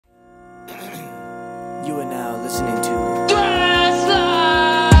You are now listening to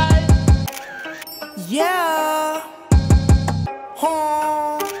Yeah.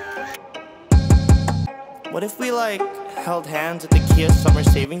 What if we like held hands at the Kia summer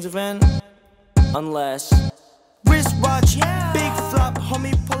savings event? Unless wristwatch, yeah. Big flop,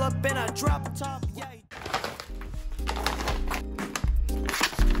 homie, pull up in a drop top, yeah.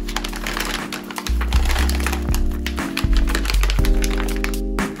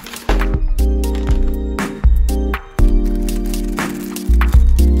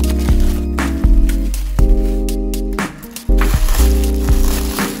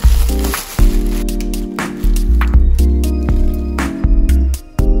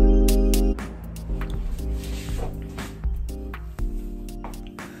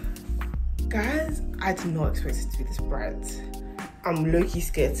 Guys, I did not expect it to be this bright. I'm low-key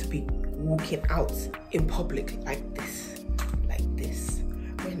scared to be walking out in public like this.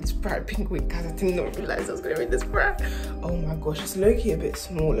 Wearing this bright pink wig, guys. I did not realize I was gonna wear this bright. Oh my gosh, it's low-key a bit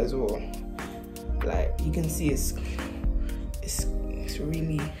small as well. Like you can see it's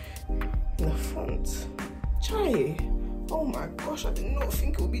really in the front. Chai. Oh my gosh, I did not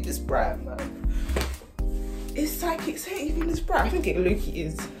think it would be this bright, man. It's psychic, say even this bright. I think it low-key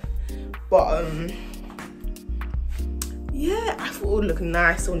is. But yeah, I thought it would look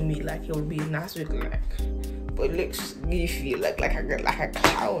nice on me, like it would be a nice wig, like, but it looks goofy, like a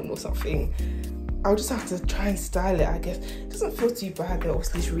clown or something. I'll just have to try and style it, I guess. It doesn't feel too bad though.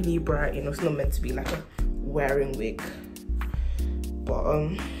 Obviously it's really bright, you know, it's not meant to be like a wearing wig.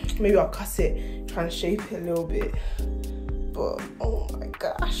 But maybe I'll cut it, try and shape it a little bit. But oh my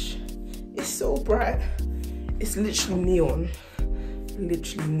gosh, it's so bright. It's literally neon.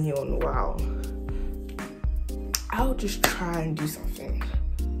 Literally neon. Wow. I'll just try and do something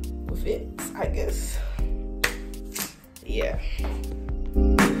with it, I guess. Yeah.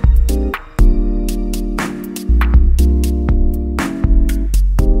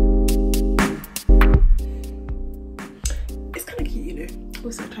 It's kind of cute, you know.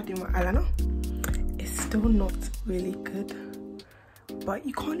 Also tried doing my eyeliner. It's still not really good, but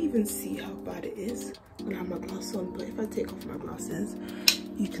you can't even see how bad it is when I have my glasses on. But if I take off my glasses,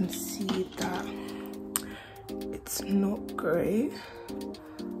 you can see that it's not great.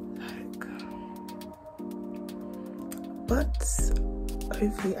 But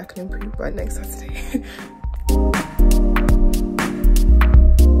hopefully I can improve by next Saturday.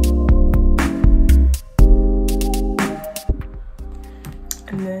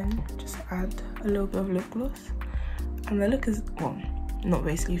 And then just add a little bit of lip gloss. And my look is, well, not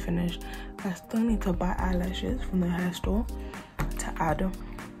basically finished. I still need to buy eyelashes from the hair store to add them.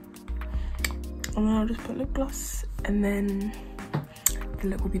 And then I'll just put lip gloss and then the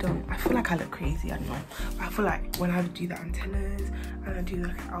look will be done. I feel like I look crazy, I don't know. But I feel like when I do the antennas and I do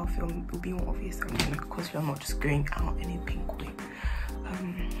like an outfit, it will be more obvious that I'm doing like a cosplay. I'm not just going out in a pink wig.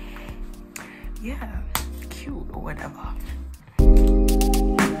 Yeah, cute or whatever.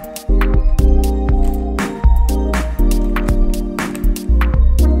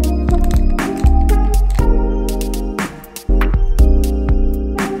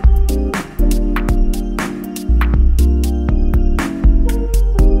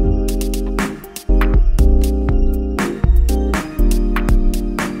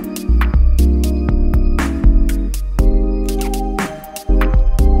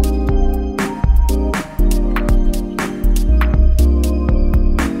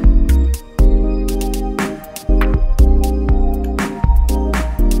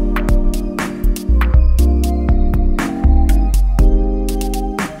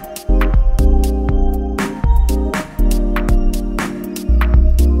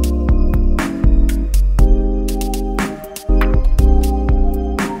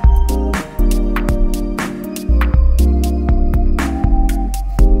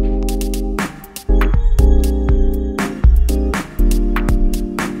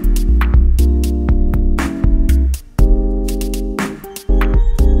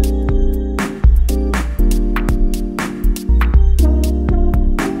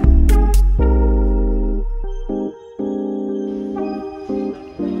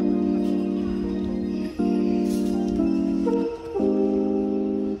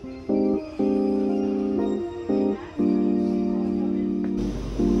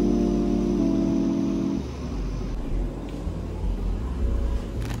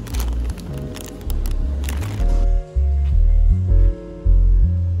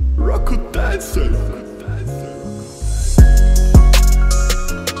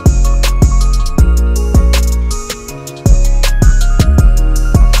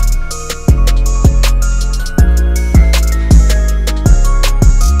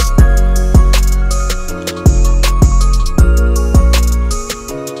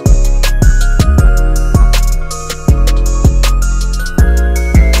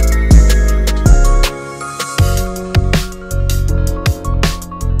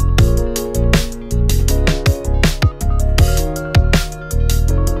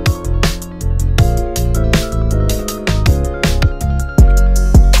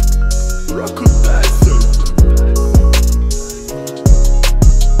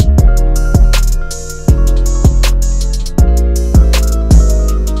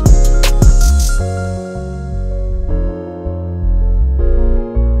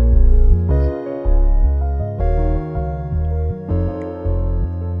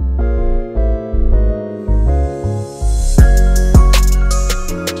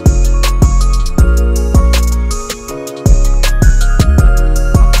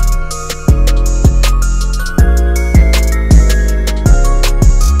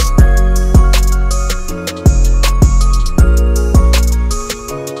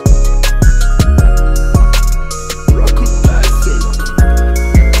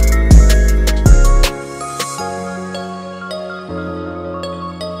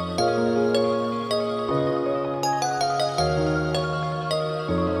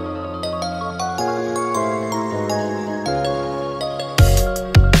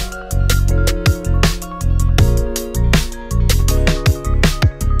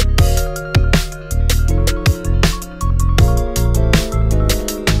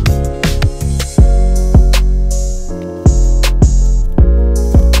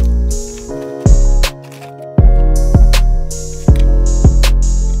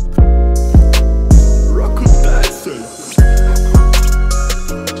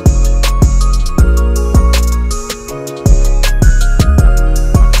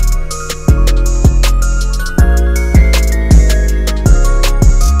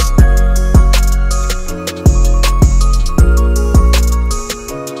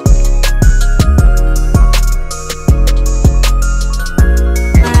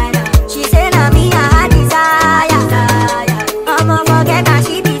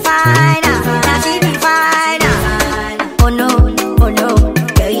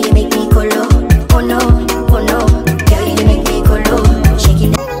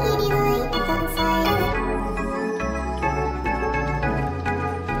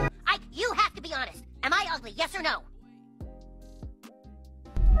 Yes or no?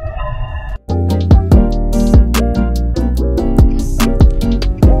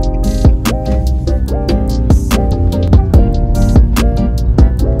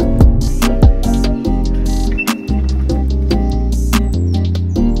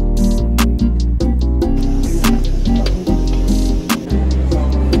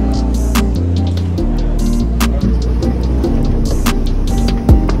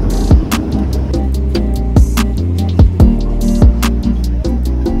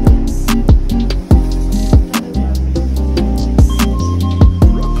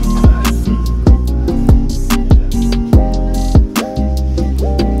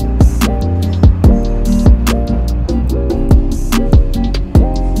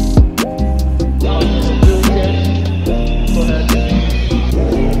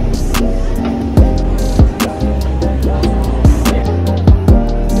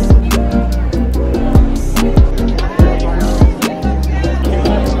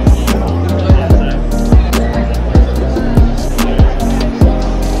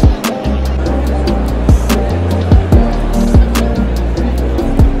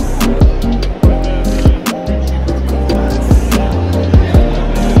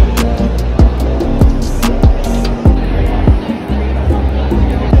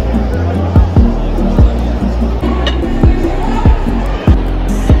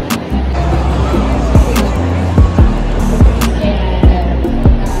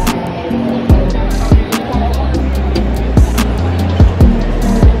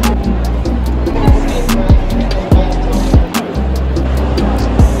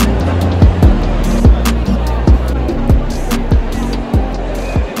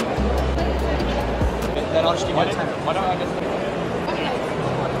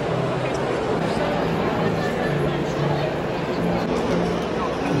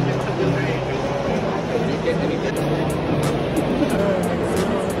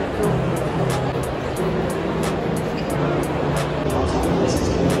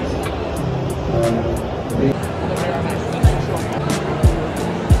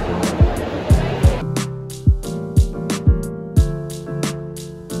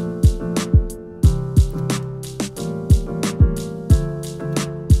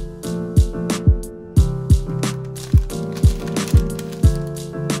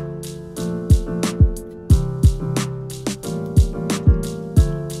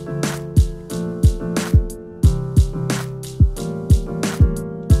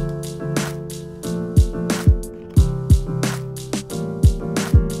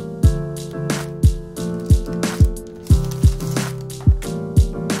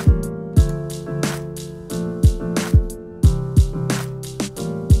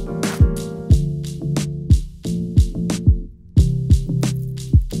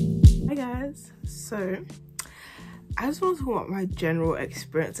 So I just want to talk about my general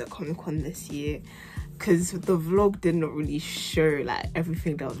experience at Comic-Con this year, because the vlog did not really show like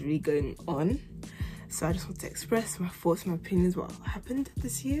everything that was really going on. So I just want to express my thoughts, my opinions, what happened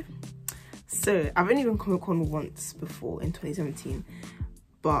this year. So I've only been Comic-Con once before in 2017,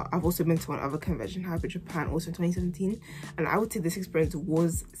 but I've also been to one other convention, Hyper Japan, also in 2017, and I would say this experience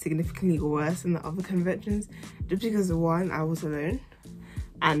was significantly worse than the other conventions, just because one, I was alone,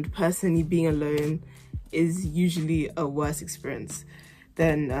 and personally being alone is usually a worse experience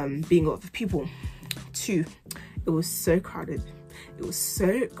than being with other people. Two, it was so crowded. It was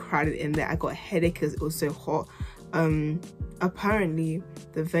so crowded in there. I got a headache because it was so hot. Apparently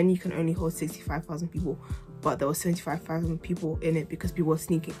the venue can only hold 65,000 people, but there were 75,000 people in it because people were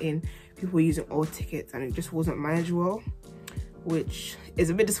sneaking in, people were using old tickets, and it just wasn't managed well, which is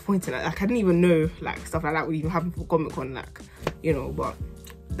a bit disappointing. Like I didn't even know like stuff like that would even happen for Comic-Con, like, you know, but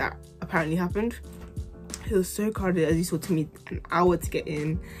that apparently happened. It was so crowded, as you saw. To me, an hour to get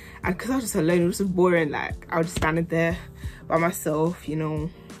in, and because I was just alone, it was just boring. Like I was just standing there by myself, you know.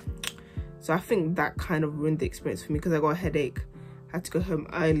 So I think that kind of ruined the experience for me, because I got a headache. I had to go home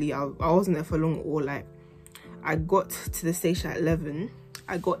early. I wasn't there for long at all. Like I got to the station at 11.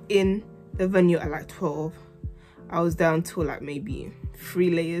 I got in the venue at like 12. I was down till like maybe 3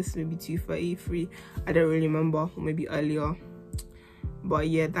 layers, maybe 2:30, 3. I don't really remember, or maybe earlier. But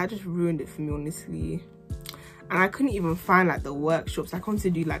yeah, that just ruined it for me, honestly. And I couldn't even find like the workshops. I wanted to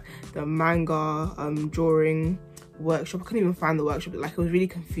do like the manga drawing workshop. I couldn't even find the workshop. Like it was really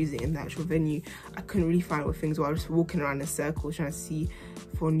confusing in the actual venue. I couldn't really find what things were. I was just walking around in circles trying to see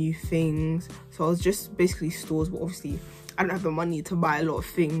for new things. So I was just basically stores, but obviously I don't have the money to buy a lot of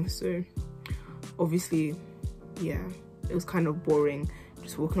things. So obviously, yeah, it was kind of boring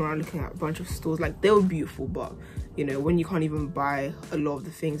just walking around looking at a bunch of stores. Like they were beautiful, but you know, when you can't even buy a lot of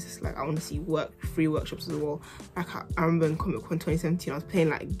the things, it's like I want to see free workshops as well. Like I remember in Comic Con 2017 I was playing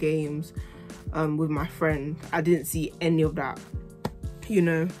like games with my friend. I didn't see any of that, you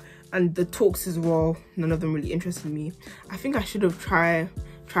know. And the talks as well, none of them really interested me. I think I should have tried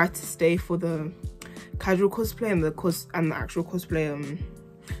to stay for the casual cosplay and the actual cosplay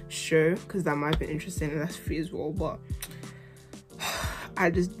show, because that might have been interesting and that's free as well, but I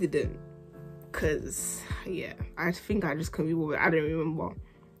just didn't, because yeah, I think I just couldn't be bothered. I don't remember,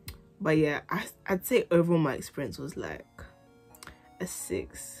 but yeah, I'd say overall my experience was like a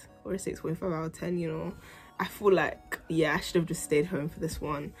 6 or a 6.5 out of 10, you know. I feel like, yeah, I should have just stayed home for this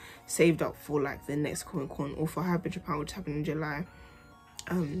one, saved up for like the next Comic Con or for Hyper Japan, which happened in July,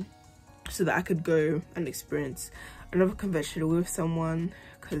 so that I could go and experience another convention with someone.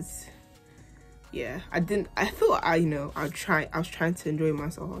 Because yeah, I thought I was trying to enjoy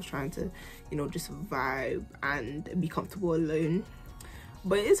myself. I was trying to, you know, just vibe and be comfortable alone,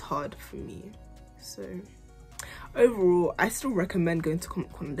 but it is hard for me. So overall, I still recommend going to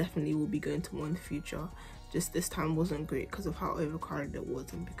Comic Con. Definitely will be going to more in the future. Just this time wasn't great because of how overcrowded it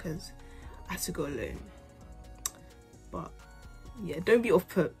was and because I had to go alone. But yeah, don't be off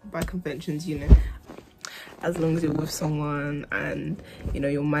put by conventions, you know, as long as you're with someone and, you know,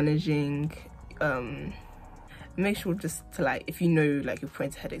 you're managing. Make sure just to, like, if you know, like, you're prone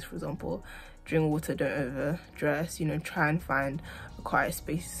to headaches, for example, drink water, don't overdress, you know, try and find a quiet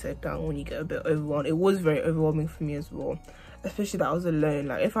space to sit down when you get a bit overwhelmed. It was very overwhelming for me as well, especially that I was alone.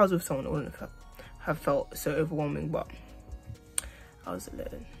 Like, if I was with someone, it wouldn't have felt so overwhelming, but I was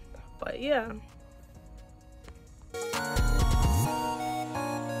alone. But yeah,